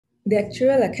The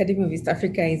Actuarial Academy of East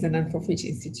Africa is a non-profit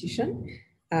institution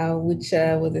which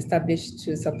was established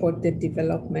to support the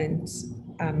development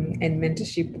and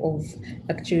mentorship of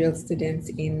actuarial students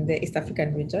in the East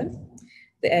African region.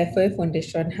 The IFoA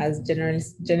Foundation has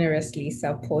generously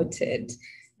supported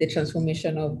the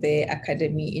transformation of the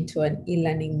academy into an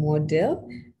e-learning model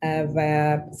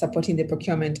via supporting the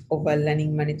procurement of a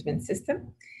learning management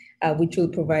system, which will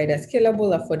provide a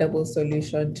scalable, affordable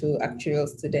solution to actuarial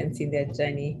students in their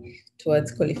journey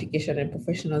towards qualification and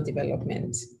professional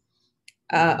development.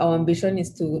 Our ambition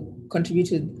is to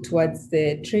contribute towards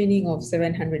the training of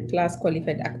 700 plus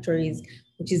qualified actuaries,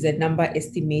 which is a number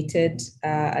estimated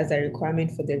as a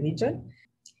requirement for the region.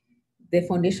 The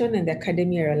foundation and the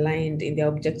academy are aligned in the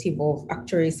objective of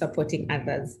actuaries supporting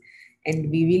others.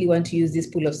 And we really want to use this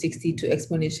pool of 60 to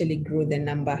exponentially grow the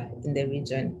number in the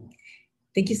region.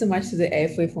 Thank you so much to the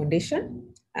IFoA Foundation.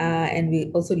 And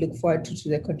we also look forward to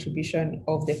the contribution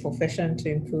of the profession to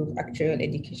improve actuarial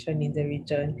education in the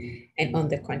region and on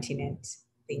the continent.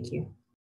 Thank you.